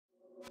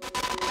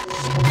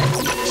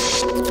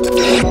Hello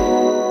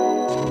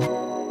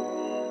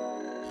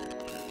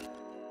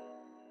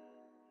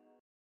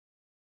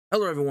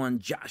everyone,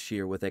 Josh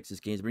here with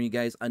X's Games, bringing you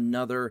guys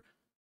another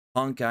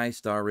Honkai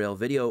Star Rail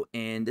video,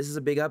 and this is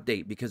a big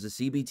update because the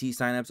CBT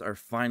signups are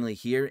finally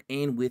here,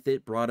 and with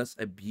it brought us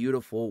a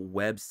beautiful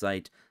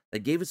website that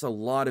gave us a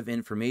lot of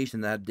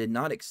information that I did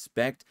not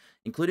expect,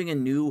 including a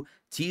new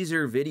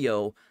teaser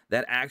video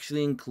that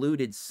actually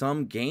included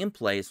some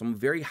gameplay. So I'm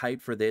very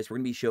hyped for this. We're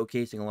going to be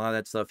showcasing a lot of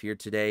that stuff here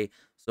today.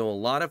 So a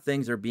lot of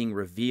things are being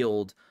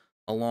revealed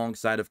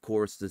alongside, of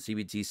course, the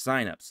CBT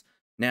signups.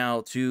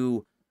 Now,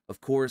 to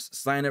of course,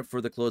 sign up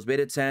for the closed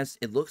beta test.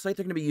 It looks like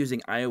they're going to be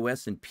using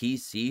iOS and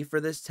PC for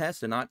this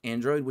test and not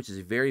Android, which is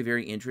very,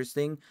 very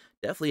interesting.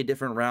 Definitely a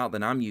different route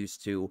than I'm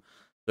used to.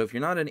 So if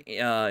you're not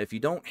if you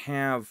don't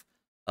have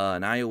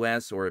an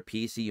iOS or a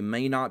PC, you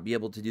may not be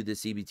able to do the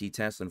CBT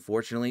test,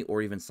 unfortunately,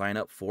 or even sign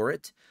up for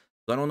it.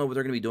 So I don't know what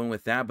they're going to be doing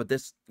with that, but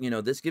this,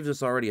 this gives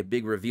us already a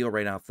big reveal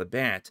right off the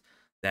bat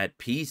that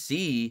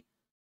PC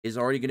is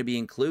already going to be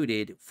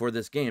included for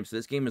this game. So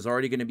this game is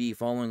already going to be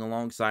following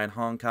alongside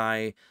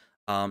Honkai,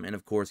 and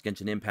of course,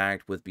 Genshin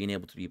Impact with being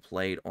able to be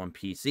played on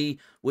PC,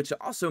 which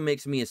also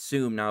makes me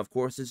assume, now of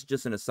course it's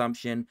just an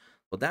assumption,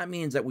 but that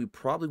means that we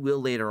probably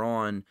will later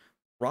on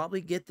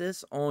probably get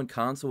this on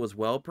console as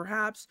well,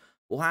 perhaps.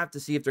 We'll have to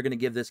see if they're going to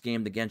give this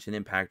game the Genshin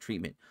Impact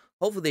treatment.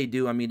 Hopefully they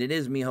do. I mean, it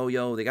is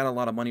MiHoYo. They got a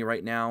lot of money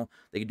right now.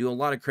 They can do a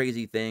lot of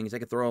crazy things. They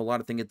can throw a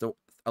lot of things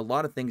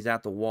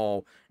at the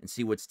wall and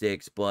see what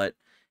sticks, but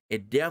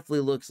it definitely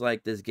looks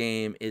like this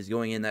game is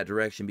going in that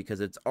direction because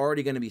it's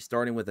already going to be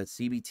starting with a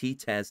CBT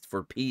test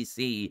for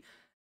PC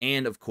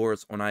and, of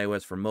course, on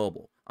iOS for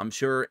mobile. I'm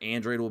sure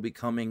Android will be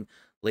coming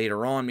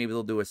later on. Maybe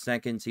they'll do a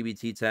second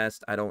CBT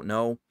test. I don't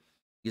know.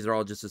 These are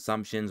all just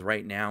assumptions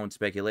right now and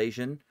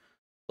speculation.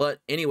 But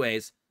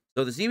anyways,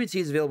 so the CBT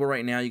is available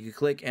right now. You can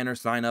click enter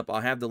sign up.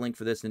 I'll have the link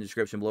for this in the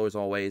description below as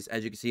always.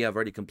 As you can see, I've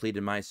already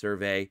completed my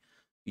survey.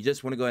 You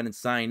just want to go ahead and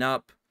sign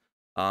up.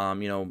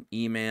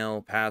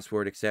 Email,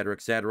 password, etc.,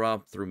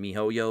 through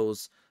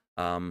MiHoYo's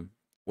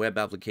web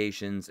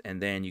applications,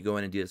 and then you go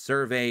in and do a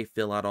survey,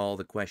 fill out all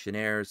the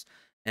questionnaires,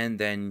 and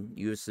then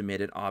you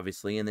submit it,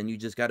 obviously, and then you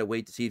just got to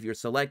wait to see if you're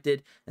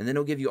selected, and then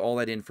it'll give you all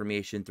that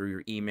information through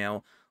your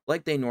email,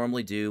 like they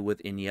normally do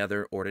with any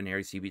other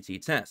ordinary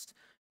CBT test.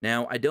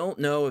 Now, I don't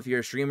know if you're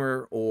a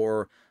streamer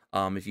or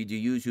if you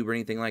do YouTube or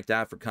anything like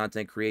that for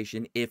content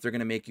creation, if they're going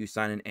to make you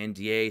sign an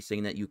NDA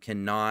saying that you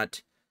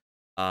cannot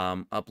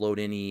upload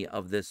any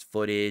of this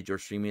footage or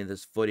streaming of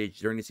this footage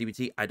during the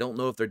CBT. I don't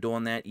know if they're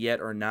doing that yet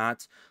or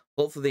not.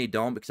 Hopefully they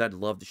don't, because I'd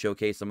love to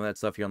showcase some of that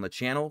stuff here on the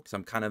channel, because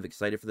I'm kind of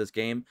excited for this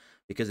game,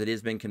 because it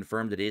has been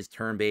confirmed it is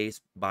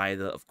turn-based by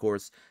of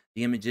course,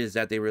 the images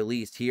that they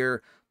released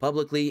here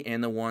publicly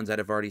and the ones that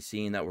I've already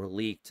seen that were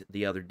leaked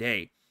the other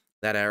day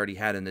that I already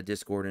had in the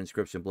Discord and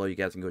description below. You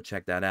guys can go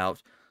check that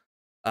out.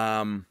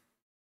 But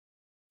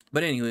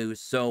anyway,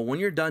 so when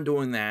you're done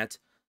doing that,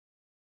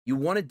 you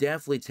want to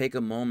definitely take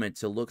a moment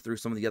to look through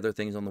some of the other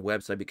things on the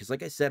website, because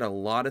like I said, a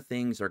lot of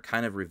things are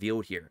kind of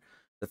revealed here.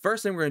 The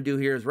first thing we're going to do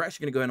here is we're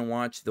actually going to go ahead and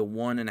watch the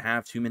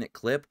 1.5 to 2 minute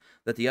clip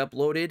that they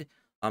uploaded.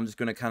 I'm just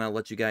going to kind of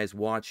let you guys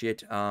watch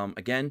it.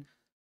 Again,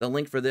 the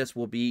link for this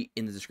will be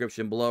in the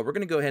description below. We're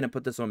going to go ahead and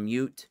put this on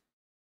mute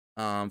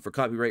for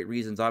copyright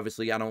reasons.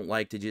 Obviously, I don't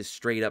like to just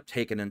straight up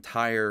take an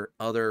entire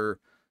other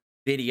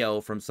video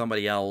from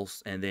somebody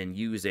else and then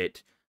use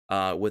it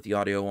with the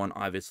audio on,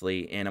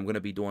 obviously, and I'm going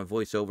to be doing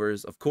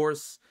voiceovers, of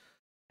course,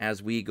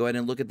 as we go ahead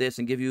and look at this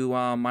and give you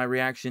my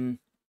reaction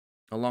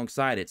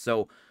alongside it.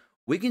 So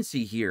we can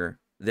see here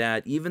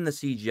that even the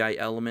CGI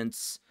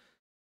elements,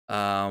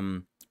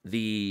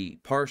 the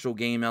partial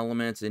game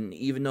elements, and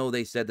even though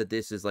they said that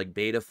this is like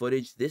beta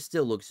footage, this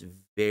still looks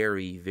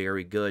very,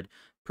 very good,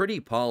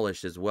 pretty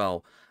polished as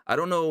well. I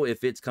don't know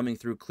if it's coming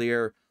through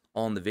clear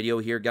on the video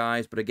here,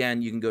 guys, but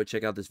again, you can go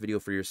check out this video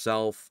for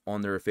yourself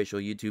on their official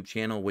YouTube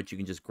channel, which you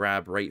can just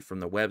grab right from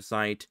the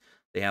website.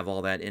 They have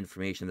all that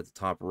information at the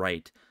top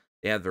right.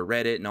 They have their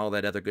Reddit and all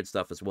that other good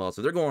stuff as well.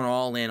 So they're going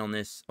all in on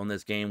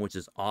this game, which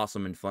is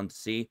awesome and fun to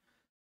see.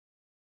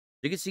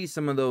 You can see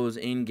some of those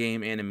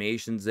in-game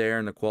animations there,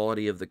 and the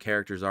quality of the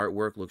character's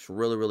artwork looks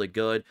really, really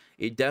good.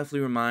 It definitely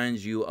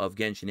reminds you of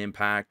Genshin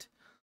Impact.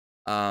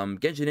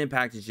 Genshin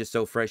Impact is just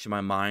so fresh in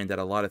my mind that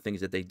a lot of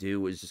things that they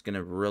do is just going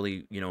to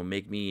really,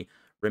 make me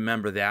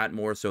remember that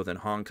more so than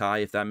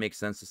Honkai, if that makes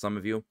sense to some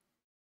of you.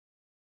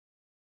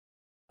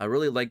 I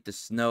really like the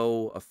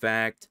snow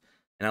effect,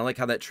 and I like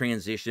how that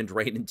transitioned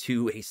right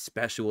into a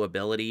special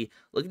ability.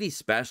 Look at these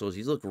specials.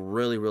 These look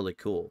really, really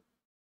cool.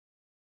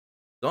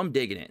 So I'm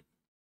digging it.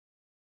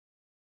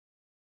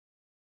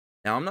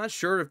 Now, I'm not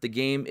sure if the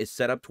game is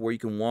set up to where you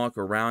can walk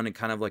around in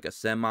kind of like a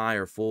semi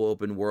or full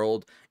open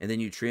world, and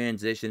then you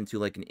transition to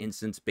like an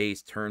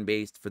instance-based,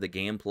 turn-based for the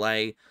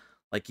gameplay,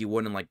 like you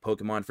would in like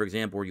Pokemon, for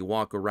example, where you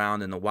walk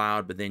around in the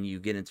wild, but then you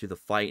get into the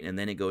fight, and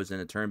then it goes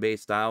into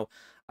turn-based style.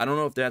 I don't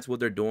know if that's what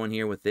they're doing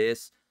here with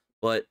this,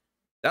 but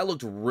that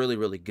looked really,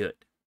 really good.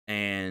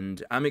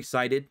 And I'm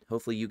excited.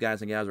 Hopefully you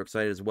guys and gals are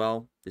excited as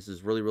well. This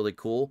is really, really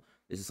cool.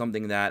 This is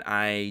something that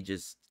I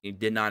just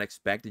did not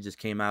expect. It just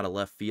came out of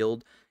left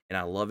field, and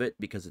I love it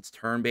because it's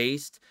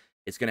turn-based.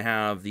 It's going to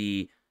have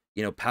the,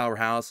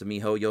 powerhouse of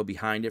MiHoYo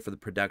behind it for the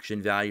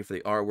production value, for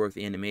the artwork,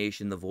 the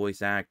animation, the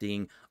voice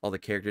acting, all the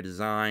character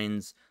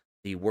designs,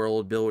 the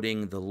world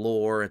building, the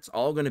lore. It's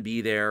all going to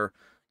be there,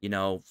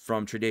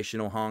 from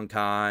traditional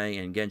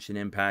Honkai and Genshin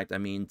Impact,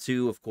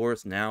 to, of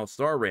course, now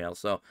Star Rail.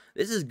 So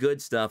this is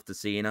good stuff to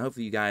see, and I hope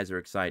you guys are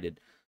excited.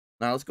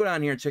 Now, let's go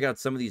down here and check out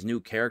some of these new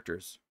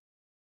characters.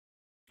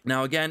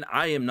 Now, again,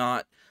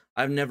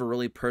 I've never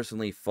really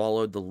personally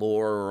followed the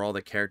lore or all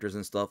the characters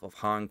and stuff of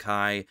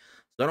Honkai,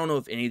 so I don't know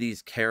if any of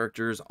these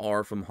characters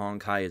are from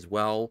Honkai as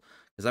well,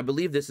 because I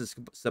believe this is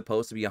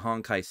supposed to be a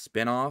Honkai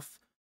spinoff,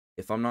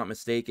 if I'm not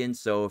mistaken.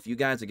 So if you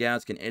guys and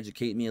gals can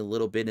educate me a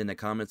little bit in the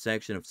comment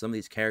section of some of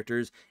these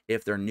characters,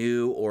 if they're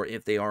new or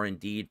if they are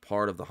indeed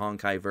part of the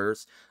Honkai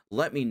verse,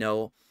 let me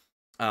know.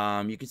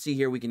 You can see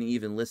here we can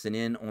even listen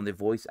in on the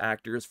voice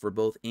actors for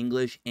both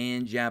English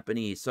and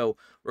Japanese. So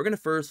we're going to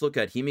first look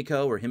at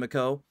Himiko or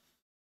Himiko.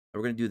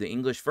 We're going to do the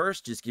English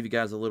first, just give you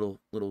guys a little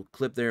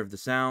clip there of the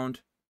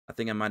sound. I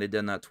think I might have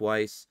done that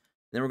twice.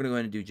 Then we're going to go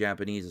ahead and do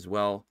Japanese as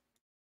well.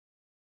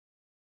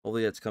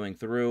 Hopefully that's coming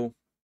through.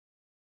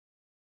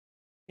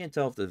 Can't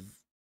tell if am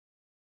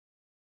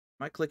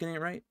I clicking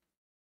it right?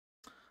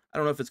 I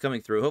don't know if it's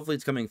coming through. Hopefully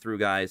it's coming through,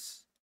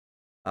 guys.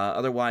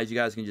 Otherwise, you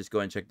guys can just go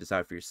ahead and check this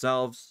out for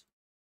yourselves.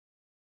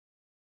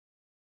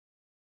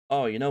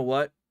 Oh, you know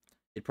what?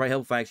 It'd probably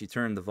help if I actually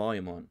turn the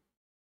volume on.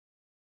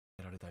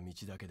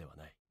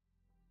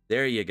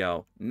 There you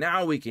go.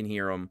 Now we can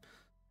hear them.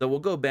 So we'll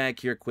go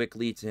back here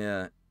quickly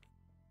to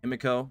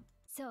Himiko.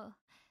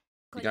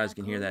 You guys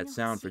can hear that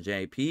sound for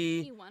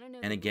JP,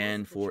 and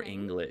again for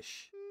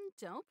English.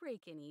 Don't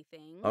break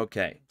anything.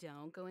 Okay.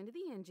 Don't go into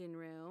the engine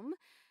room.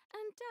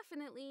 And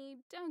definitely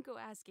don't go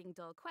asking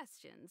dull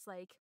questions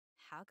like,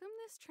 how come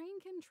this train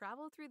can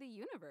travel through the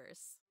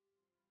universe?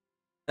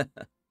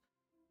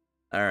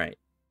 All right.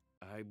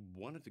 I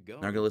wanted to go.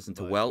 Now I'm gonna listen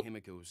to Welt.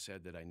 Himiko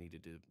said that I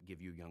needed to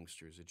give you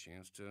youngsters a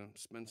chance to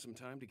spend some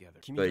time together.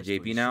 Go to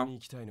JP now.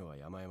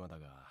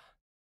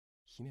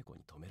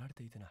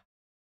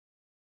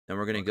 Then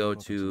we're gonna go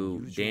to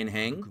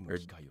Dan-hang or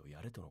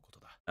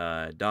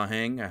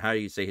Da-hang, or how do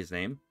you say his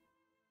name?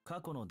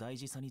 That's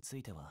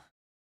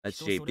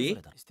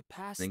JP.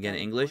 Then again,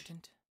 English.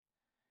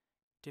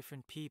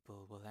 Different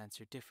people will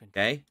answer different.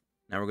 Okay.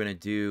 Now we're gonna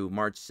do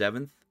March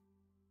 7th.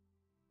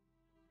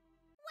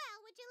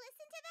 Well, would you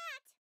listen to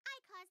that? I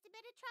caused a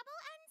bit of trouble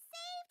and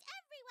saved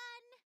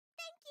everyone.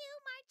 Thank you,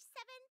 March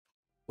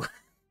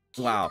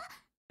 7th. Wow,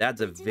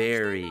 that's a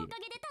very,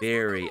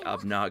 very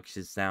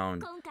obnoxious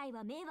sound.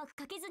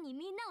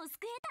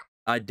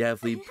 I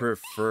definitely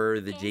prefer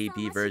the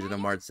JP version of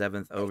March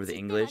 7th over the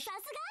English.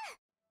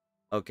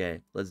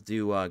 Okay, let's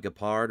do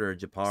Gepard or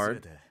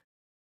Japard.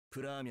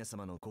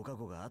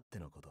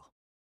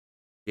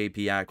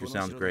 JP actor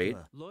sounds great.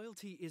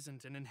 Loyalty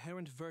isn't an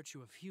inherent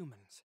virtue of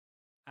humans.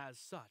 As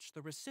such,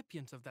 the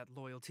recipient of that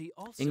loyalty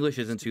also English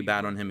isn't too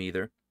bad on him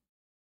either.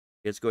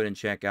 Let's go ahead and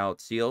check out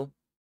Seal.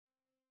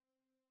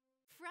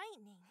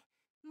 Frightening.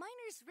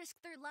 Miners risk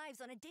their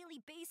lives on a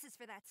daily basis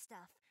for that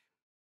stuff.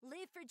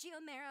 Live for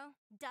Geomero,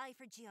 die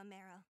for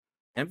Geomero.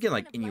 I'm getting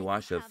like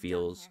Inuyasha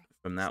feels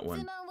from that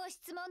one.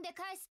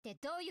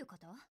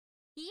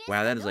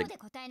 Wow, that is like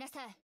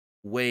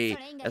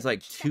that's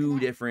like two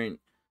different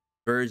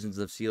versions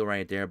of Seal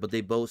right there, but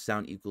they both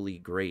sound equally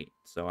great.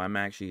 So I'm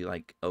actually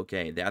like,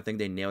 okay, I think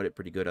they nailed it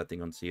pretty good, I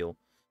think, on Seal.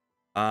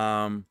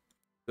 Going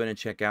to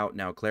check out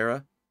now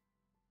Clara.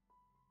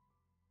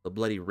 The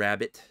Bloody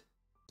Rabbit.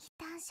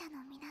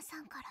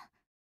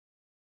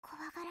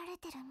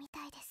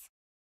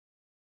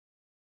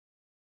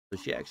 So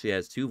she actually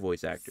has two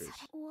voice actors.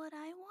 What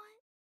I want?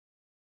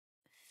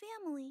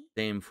 Family.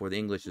 Same for the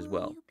English as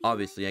well.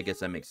 Obviously, I guess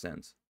that makes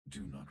sense.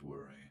 Do not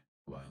worry.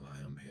 While I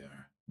am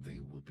here, they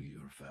will be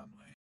your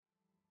family.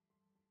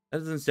 That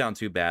doesn't sound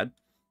too bad.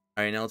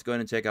 All right, now let's go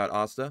ahead and check out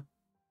Asta.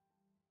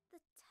 The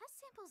test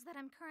samples that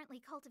I'm currently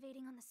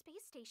cultivating on the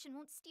space station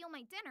won't steal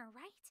my dinner,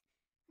 right?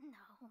 No.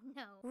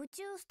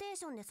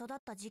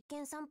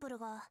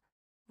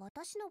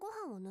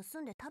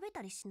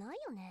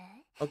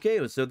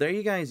 Okay, so there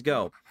you guys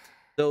go.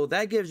 So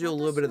that gives you a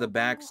little bit of the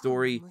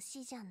backstory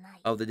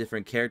of the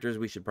different characters.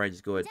 We should probably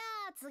just go ahead.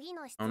 I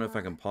don't know if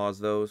I can pause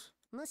those.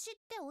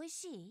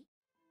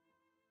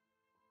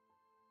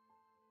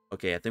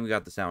 Okay, I think we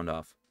got the sound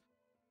off.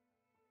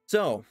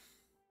 So,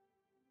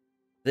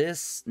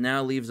 this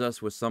now leaves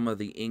us with some of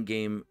the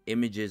in-game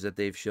images that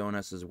they've shown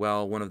us as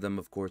well. One of them,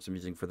 of course, I'm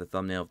using for the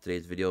thumbnail of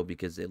today's video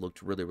because it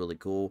looked really, really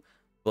cool.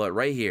 But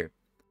right here,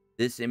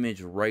 this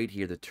image right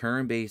here, the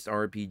turn-based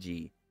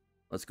RPG.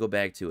 Let's go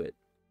back to it.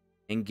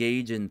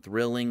 Engage in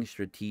thrilling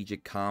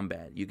strategic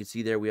combat. You can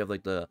see there we have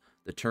like the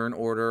turn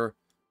order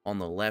on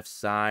the left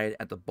side.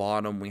 At the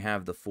bottom, we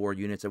have the 4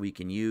 units that we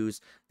can use.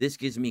 This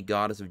gives me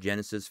Goddess of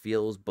Genesis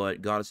feels,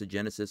 but Goddess of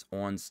Genesis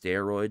on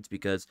steroids,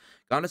 because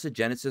Goddess of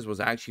Genesis was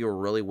actually a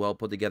really well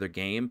put together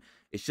game.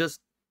 It's just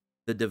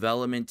the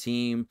development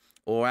team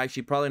or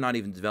actually probably not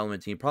even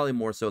development team, probably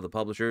more so the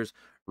publishers,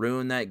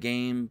 ruined that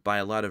game by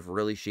a lot of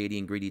really shady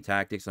and greedy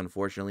tactics,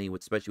 unfortunately,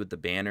 especially with the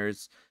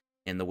banners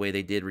and the way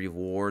they did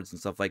rewards and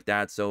stuff like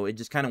that. So it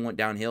just kind of went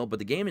downhill. But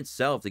the game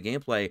itself, the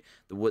gameplay,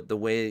 the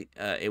way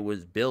it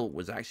was built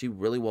was actually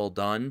really well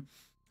done.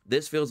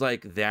 This feels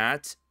like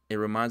that. It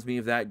reminds me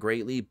of that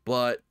greatly,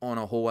 but on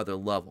a whole other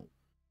level.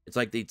 It's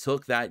like they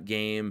took that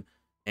game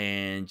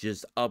and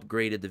just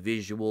upgraded the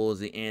visuals,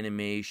 the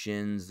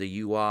animations,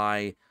 the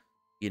UI.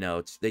 You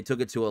know, they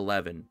took it to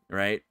 11,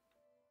 right?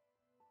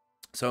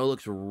 So it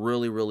looks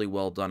really, really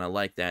well done. I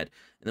like that.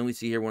 And then we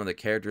see here one of the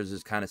characters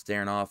is kind of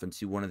staring off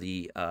into one of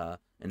the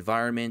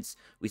environments.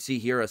 We see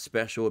here a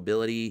special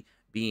ability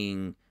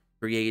being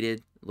created.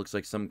 It looks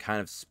like some kind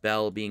of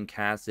spell being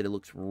casted. It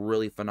looks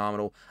really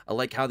phenomenal. I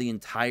like how the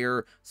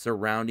entire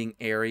surrounding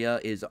area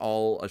is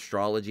all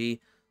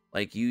astrology.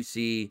 Like you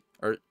see,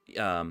 or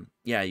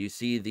yeah, you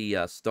see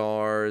the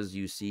stars,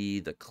 you see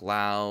the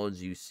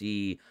clouds, you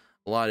see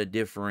a lot of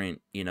different,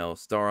 you know,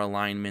 star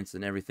alignments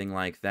and everything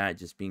like that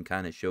just being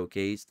kind of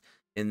showcased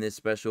in this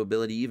special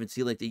ability. You even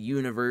see like the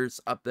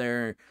universe up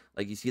there,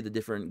 like you see the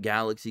different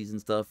galaxies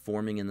and stuff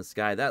forming in the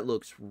sky. That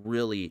looks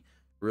really,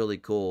 really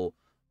cool.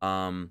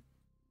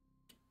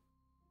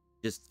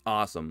 Just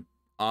awesome.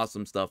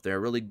 Awesome stuff there.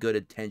 Really good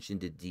attention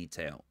to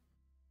detail.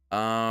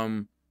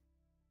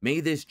 May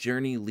this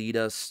journey lead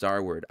us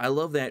starward. I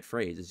love that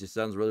phrase. It just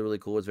sounds really, really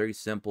cool. It's very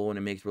simple, and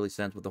it makes really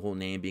sense with the whole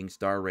name being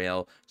Star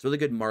Rail. It's really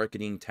good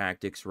marketing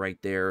tactics right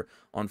there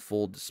on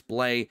full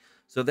display.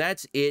 So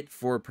that's it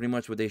for pretty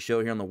much what they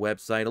show here on the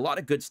website. A lot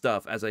of good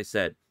stuff, as I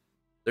said.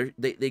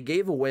 They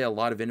gave away a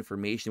lot of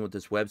information with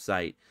this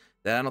website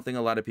that I don't think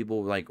a lot of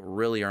people like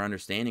really are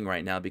understanding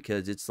right now,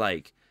 because it's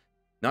like,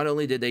 not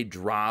only did they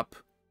drop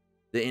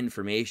the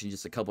information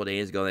just a couple of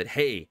days ago that,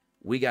 hey,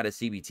 we got a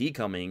CBT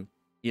coming.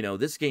 You know,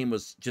 this game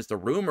was just a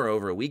rumor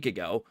over a week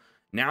ago.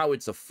 Now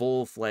it's a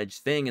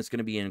full-fledged thing. It's going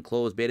to be in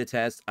closed beta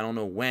test. I don't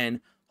know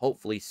when.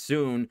 Hopefully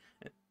soon.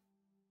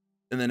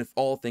 And then if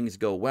all things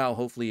go well,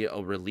 hopefully a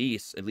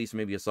release, at least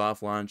maybe a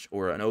soft launch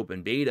or an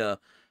open beta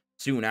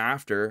soon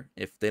after,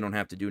 if they don't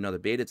have to do another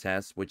beta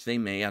test, which they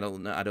may. I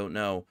don't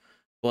know.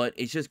 But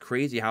it's just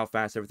crazy how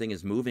fast everything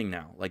is moving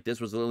now. Like,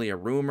 this was literally a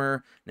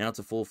rumor. Now it's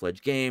a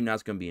full-fledged game. Now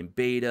it's going to be in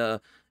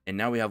beta. And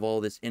now we have all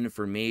this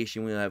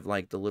information. We have,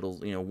 like, the little,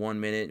 1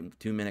 minute and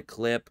 2 minute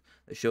clip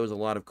that shows a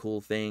lot of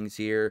cool things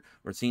here.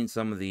 We're seeing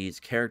some of these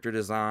character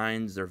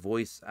designs, their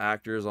voice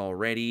actors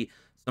already.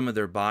 Some of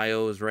their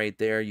bios right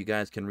there. You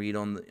guys can read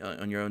on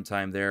your own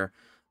time there.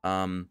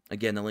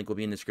 Again, the link will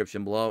be in the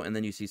description below. And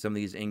then you see some of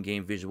these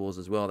in-game visuals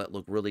as well that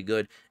look really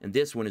good. And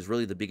this one is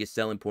really the biggest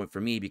selling point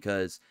for me,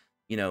 because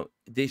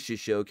this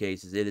just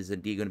showcases it is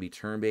indeed going to be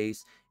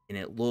turn-based, and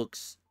it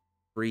looks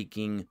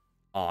freaking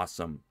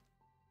awesome.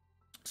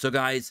 So,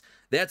 guys,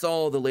 that's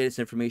all the latest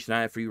information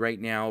I have for you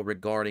right now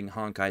regarding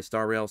Honkai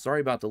Star Rail.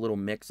 Sorry about the little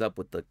mix-up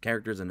with the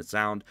characters and the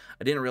sound.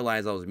 I didn't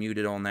realize I was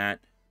muted on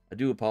that. I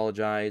do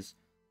apologize,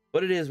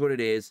 but it is what it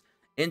is.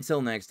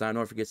 Until next time,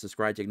 don't forget to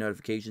subscribe, take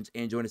notifications,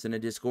 and join us in the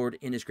Discord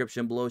in the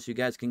description below so you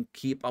guys can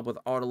keep up with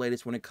all the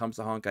latest when it comes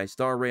to Honkai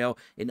Star Rail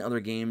and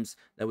other games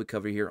that we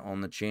cover here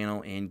on the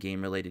channel and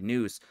game-related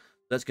news.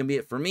 That's going to be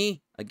it for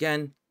me.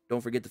 Again,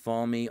 don't forget to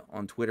follow me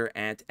on Twitter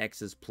at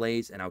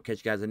XSPlays, and I'll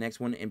catch you guys in the next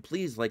one. And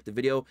please like the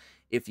video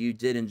if you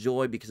did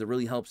enjoy, because it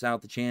really helps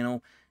out the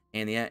channel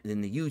and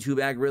the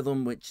YouTube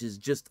algorithm, which is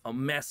just a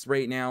mess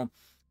right now.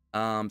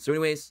 So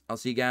anyways, I'll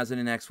see you guys in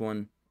the next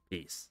one.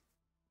 Peace.